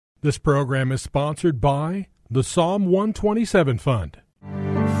This program is sponsored by the Psalm 127 Fund.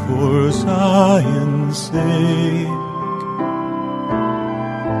 For Zion's sake,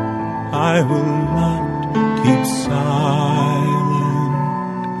 I will not keep silent.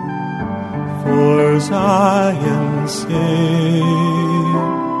 For Zion's sake,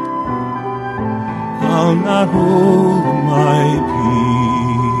 I'll not hold my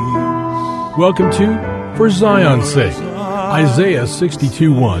peace. Welcome to For Zion's Sake. Isaiah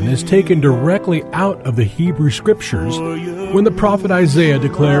 62:1 is taken directly out of the Hebrew Scriptures when the prophet Isaiah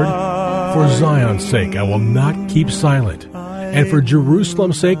declared, "For Zion's sake I will not keep silent, and for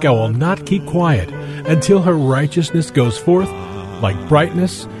Jerusalem's sake I will not keep quiet, until her righteousness goes forth like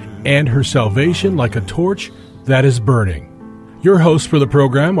brightness, and her salvation like a torch that is burning." Your hosts for the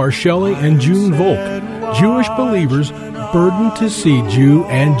program are Shelley and June Volk, Jewish believers burdened to see Jew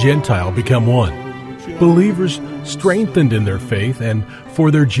and Gentile become one. Believers strengthened in their faith and for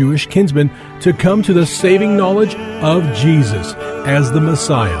their Jewish kinsmen to come to the saving knowledge of Jesus as the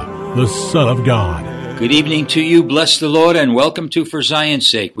Messiah, the Son of God. Good evening to you. Bless the Lord and welcome to For Zion's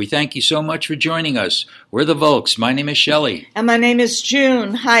Sake. We thank you so much for joining us. We're the Volks. My name is Shelley. And my name is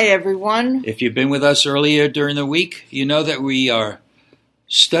June. Hi, everyone. If you've been with us earlier during the week, you know that we are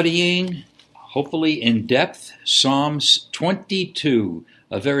studying, hopefully in depth, Psalms 22,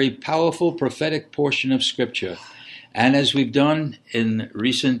 a very powerful prophetic portion of Scripture. And as we've done in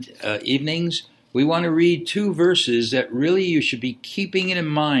recent evenings, we want to read two verses that really you should be keeping in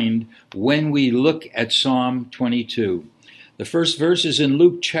mind when we look at Psalm 22. The first verse is in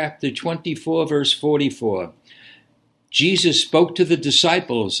Luke chapter 24, verse 44. Jesus spoke to the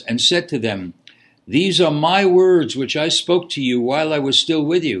disciples and said to them, "These are my words which I spoke to you while I was still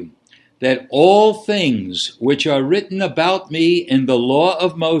with you, that all things which are written about me in the law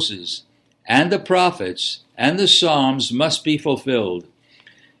of Moses and the prophets and the Psalms must be fulfilled."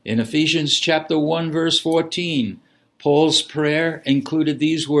 In Ephesians chapter 1, verse 14, Paul's prayer included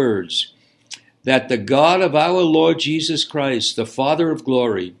these words, "That the God of our Lord Jesus Christ, the Father of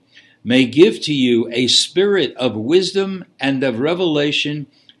glory, may give to you a spirit of wisdom and of revelation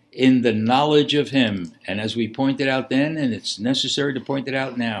in the knowledge of him." And as we pointed out then, and it's necessary to point it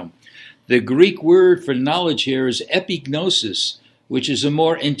out now, the Greek word for knowledge here is epignosis, which is a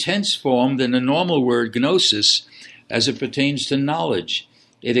more intense form than the normal word gnosis as it pertains to knowledge.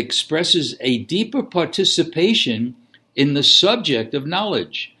 It expresses a deeper participation in the subject of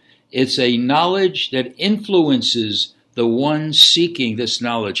knowledge. It's a knowledge that influences the one seeking this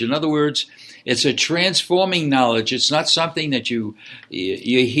knowledge. In other words, it's a transforming knowledge. It's not something that you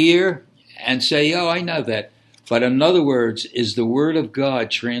hear and say, "Oh, I know that." But in other words, is the Word of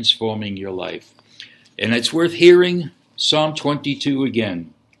God transforming your life? And it's worth hearing Psalm 22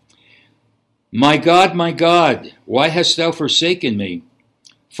 again. My God, why hast thou forsaken me?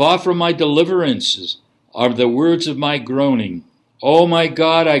 Far from my deliverances are the words of my groaning. O my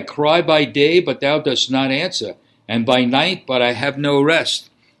God, I cry by day, but thou dost not answer, and by night, but I have no rest.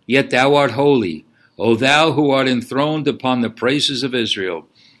 Yet thou art holy, O thou who art enthroned upon the praises of Israel.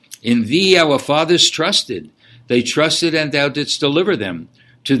 In thee our fathers trusted. They trusted, and thou didst deliver them.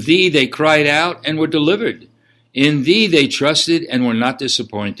 To thee they cried out and were delivered. In thee they trusted and were not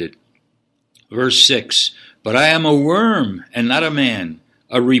disappointed. Verse 6, but I am a worm and not a man,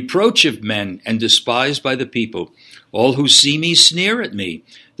 a reproach of men and despised by the people. All who see me sneer at me.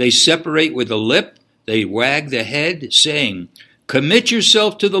 They separate with the lip, they wag the head, saying, Commit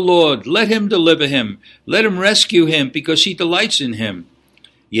yourself to the Lord, let him deliver him, let him rescue him, because he delights in him.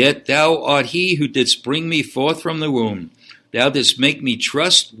 Yet thou art he who didst bring me forth from the womb. Thou didst make me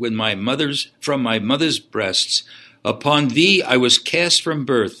trust from my mother's breasts. Upon thee I was cast from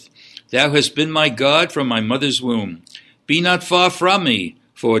birth. Thou hast been my God from my mother's womb. Be not far from me,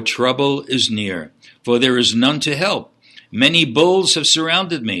 for trouble is near, for there is none to help. Many bulls have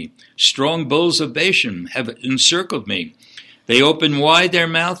surrounded me. Strong bulls of Bashan have encircled me. They open wide their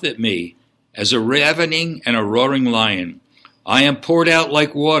mouth at me, as a ravening and a roaring lion. I am poured out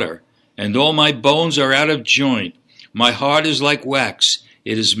like water, and all my bones are out of joint. My heart is like wax,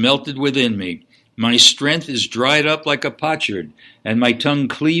 it is melted within me. My strength is dried up like a potsherd, and my tongue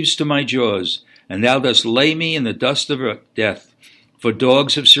cleaves to my jaws. And thou dost lay me in the dust of death. For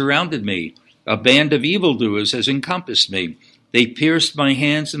dogs have surrounded me. A band of evildoers has encompassed me. They pierced my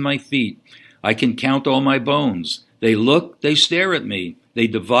hands and my feet. I can count all my bones. They look, they stare at me. They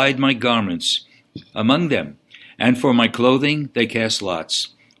divide my garments among them. And for my clothing they cast lots.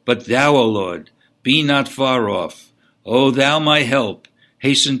 But thou, O Lord, be not far off. O thou my help,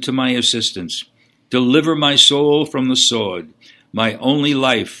 hasten to my assistance. Deliver my soul from the sword, my only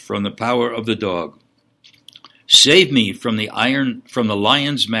life from the power of the dog. Save me from the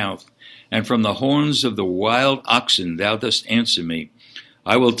lion's mouth, and from the horns of the wild oxen thou dost answer me.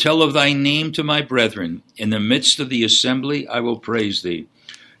 I will tell of thy name to my brethren. In the midst of the assembly I will praise thee.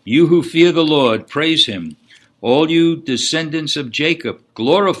 You who fear the Lord, praise him. All you descendants of Jacob,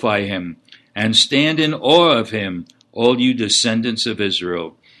 glorify him, and stand in awe of him, all you descendants of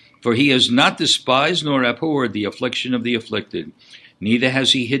Israel. For he has not despised nor abhorred the affliction of the afflicted, neither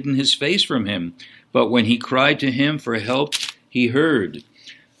has he hidden his face from him. But when he cried to him for help, he heard.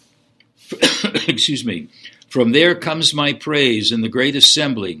 Excuse me. From there comes my praise in the great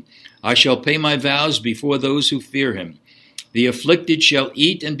assembly. I shall pay my vows before those who fear him. The afflicted shall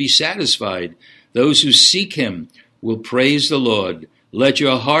eat and be satisfied. Those who seek him will praise the Lord. Let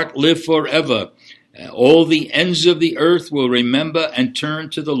your heart live forever. All the ends of the earth will remember and turn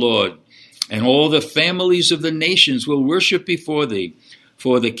to the Lord. And all the families of the nations will worship before thee.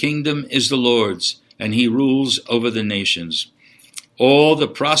 For the kingdom is the Lord's, and he rules over the nations. All the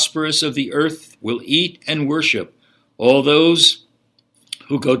prosperous of the earth will eat and worship. All those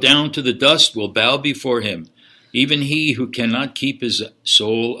who go down to the dust will bow before him, even he who cannot keep his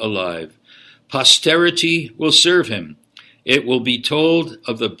soul alive. Posterity will serve him. It will be told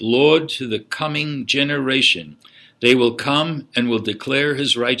of the Lord to the coming generation. They will come and will declare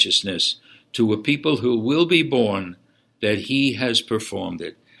his righteousness to a people who will be born, that he has performed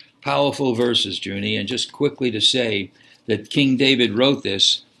it. Powerful verses, Junie, and just quickly to say that King David wrote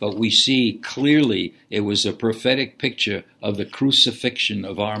this, but we see clearly it was a prophetic picture of the crucifixion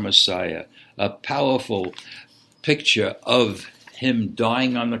of our Messiah, a powerful picture of him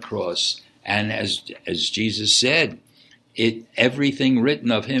dying on the cross. And as Jesus said, everything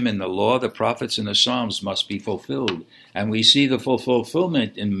written of him in the law, the prophets, and the Psalms must be fulfilled. And we see the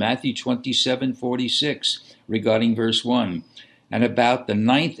fulfillment in Matthew 27:46 regarding verse 1. And about the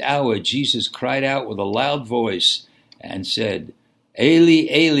 9th hour, Jesus cried out with a loud voice and said, Eli,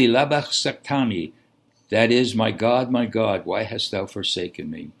 Eli, lama sabachthani. That is, my God, why hast thou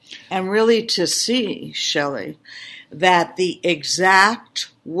forsaken me? And really to see, Shelley, that the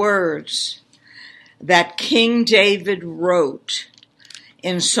exact words that King David wrote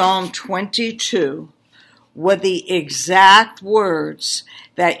in Psalm 22 were the exact words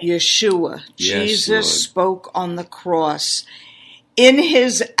that Yeshua, Jesus, Lord, spoke on the cross in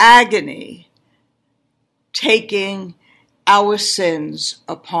his agony, taking our sins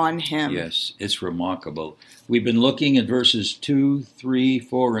upon him. Yes, it's remarkable. We've been looking at verses 2, 3,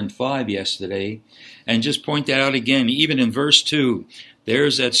 4, and 5 yesterday, and just point that out again. Even in verse 2,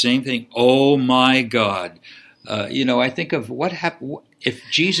 there's that same thing, oh my God. I think of what happened if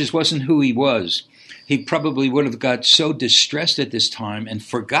Jesus wasn't who he was. He probably would have got so distressed at this time and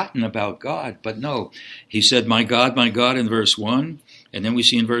forgotten about God. But no, he said, my God, in verse 1. And then we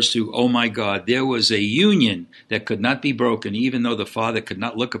see in verse 2, oh my God, there was a union that could not be broken, even though the Father could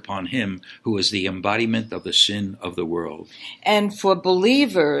not look upon him who was the embodiment of the sin of the world. And for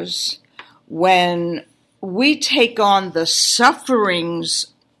believers, when we take on the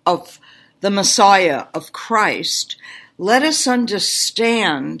sufferings of the Messiah, of Christ, let us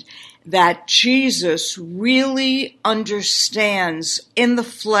understand that Jesus really understands in the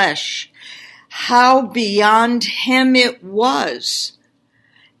flesh how beyond him it was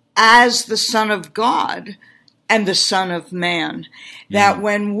as the Son of God and the Son of Man. That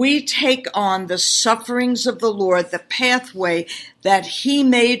when we take on the sufferings of the Lord, the pathway that he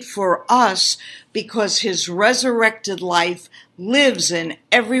made for us, because his resurrected life lives in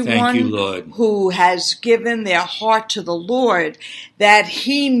everyone who has given their heart to the Lord, that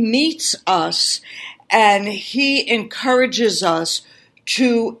he meets us and he encourages us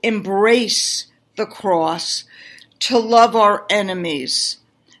to embrace the cross, to love our enemies,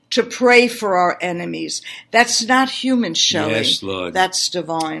 to pray for our enemies. That's not human, Shelley. Yes, Lord. That's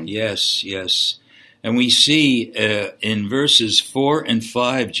divine. Yes, yes. And we see in verses 4 and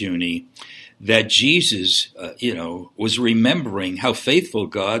 5, Junie, that Jesus, was remembering how faithful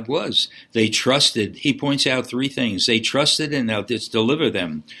God was. They trusted. He points out 3 things. They trusted and thou didst deliver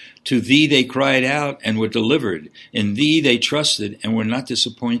them. To thee they cried out and were delivered. In thee they trusted and were not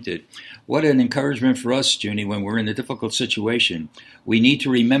disappointed. What an encouragement for us, Junie, when we're in a difficult situation. We need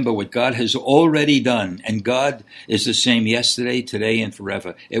to remember what God has already done. And God is the same yesterday, today, and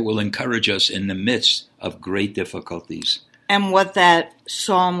forever. It will encourage us in the midst of great difficulties. And what that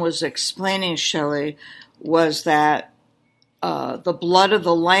psalm was explaining, Shelley, was that the blood of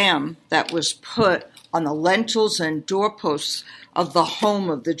the lamb that was put on the lintels and doorposts of the home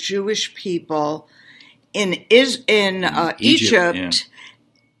of the Jewish people in Egypt,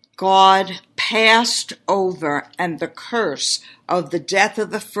 God passed over, and the curse of the death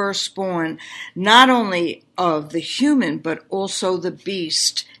of the firstborn, not only of the human, but also the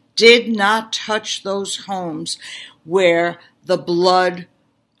beast, did not touch those homes where the blood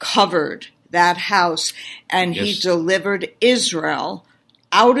covered that house. And he delivered Israel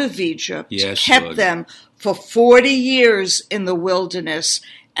out of Egypt, kept them for 40 years in the wilderness,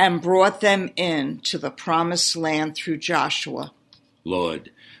 and brought them into the promised land through Joshua.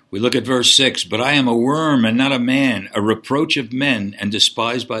 Lord, we look at verse 6, but I am a worm and not a man, a reproach of men and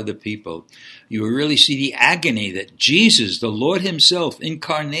despised by the people. You really see the agony that Jesus, the Lord himself,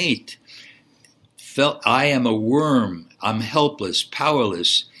 incarnate, felt. I am a worm, I'm helpless,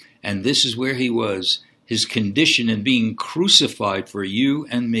 powerless, and this is where he was. His condition in being crucified for you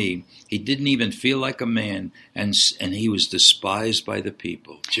and me. He didn't even feel like a man, and he was despised by the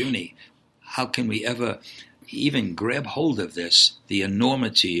people. Junie, how can we ever even grab hold of this, the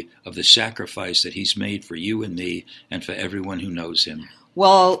enormity of the sacrifice that he's made for you and me and for everyone who knows him?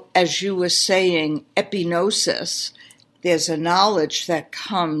 Well, as you were saying, epignosis, there's a knowledge that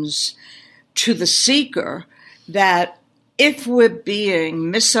comes to the seeker that if we're being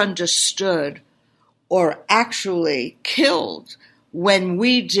misunderstood or actually killed when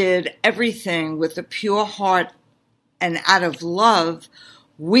we did everything with a pure heart and out of love,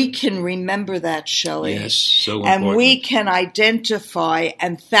 we can remember that, Shelley. Yes, so important. And we can identify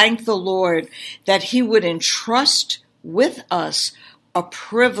and thank the Lord that he would entrust with us a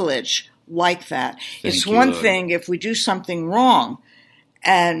privilege like that. It's one thing if we do something wrong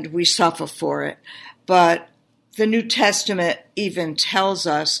and we suffer for it, but the New Testament even tells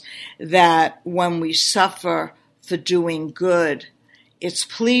us that when we suffer for doing good, it's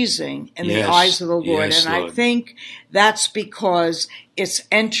pleasing in the eyes of the Lord. And Lord, I think that's because it's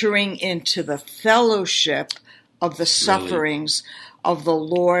entering into the fellowship of the sufferings of the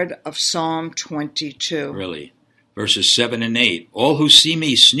Lord of Psalm 22. Really. Verses 7 and 8. All who see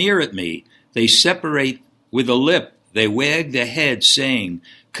me sneer at me. They separate with a lip. They wag their head, saying,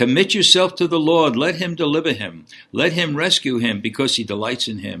 commit yourself to the Lord. Let him deliver him. Let him rescue him because he delights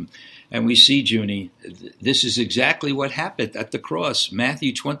in him. And we see, Junie, this is exactly what happened at the cross.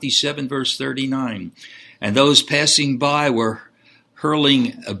 Matthew 27, verse 39. And those passing by were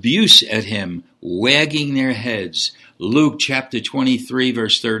hurling abuse at him, wagging their heads. Luke chapter 23,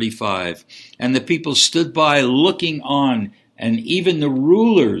 verse 35. And the people stood by looking on, and even the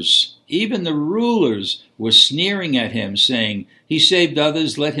rulers were sneering at him, saying, he saved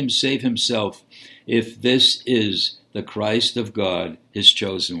others, let him save himself, if this is the Christ of God, his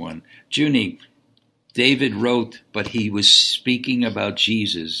chosen one. Junie, David wrote, but he was speaking about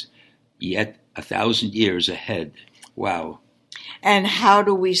Jesus yet 1,000 years ahead. Wow. And how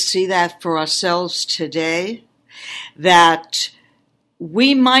do we see that for ourselves today? That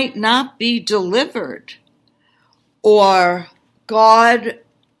we might not be delivered, or God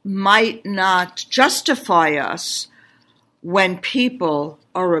might not justify us when people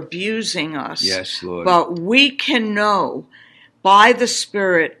are abusing us. Yes, Lord. But we can know by the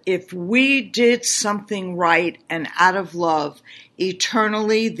Spirit, if we did something right and out of love,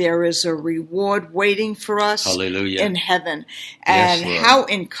 eternally there is a reward waiting for us in heaven. And how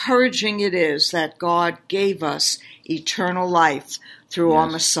encouraging it is that God gave us eternal life through our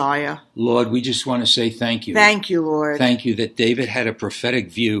Messiah. Lord, we just want to say thank you. Thank you, Lord. Thank you that David had a prophetic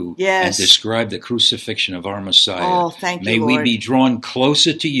view and described the crucifixion of our Messiah. Oh, thank you, Lord. May we be drawn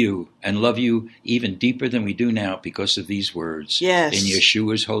closer to you and love you even deeper than we do now because of these words. Yes. In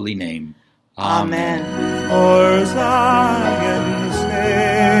Yeshua's holy name. Amen. For Zion's sake.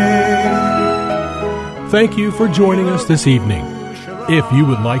 Thank you for joining us this evening. If you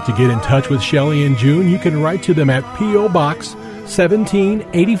would like to get in touch with Shelley and June, you can write to them at P.O. Box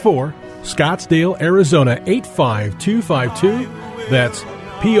 1784, Scottsdale, Arizona 85252. That's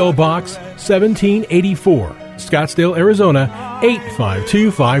P.O. Box 1784, Scottsdale, Arizona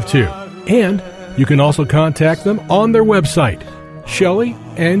 85252. And you can also contact them on their website,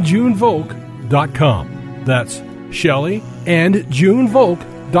 ShelleyandJuneVolk.com. That's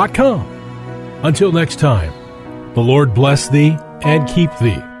ShelleyandJuneVolk.com. Until next time, the Lord bless thee and keep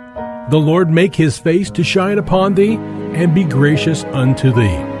thee. The Lord make his face to shine upon thee and be gracious unto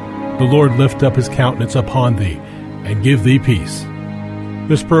thee. The Lord lift up his countenance upon thee and give thee peace.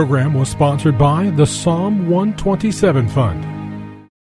 This program was sponsored by the Psalm 127 Fund.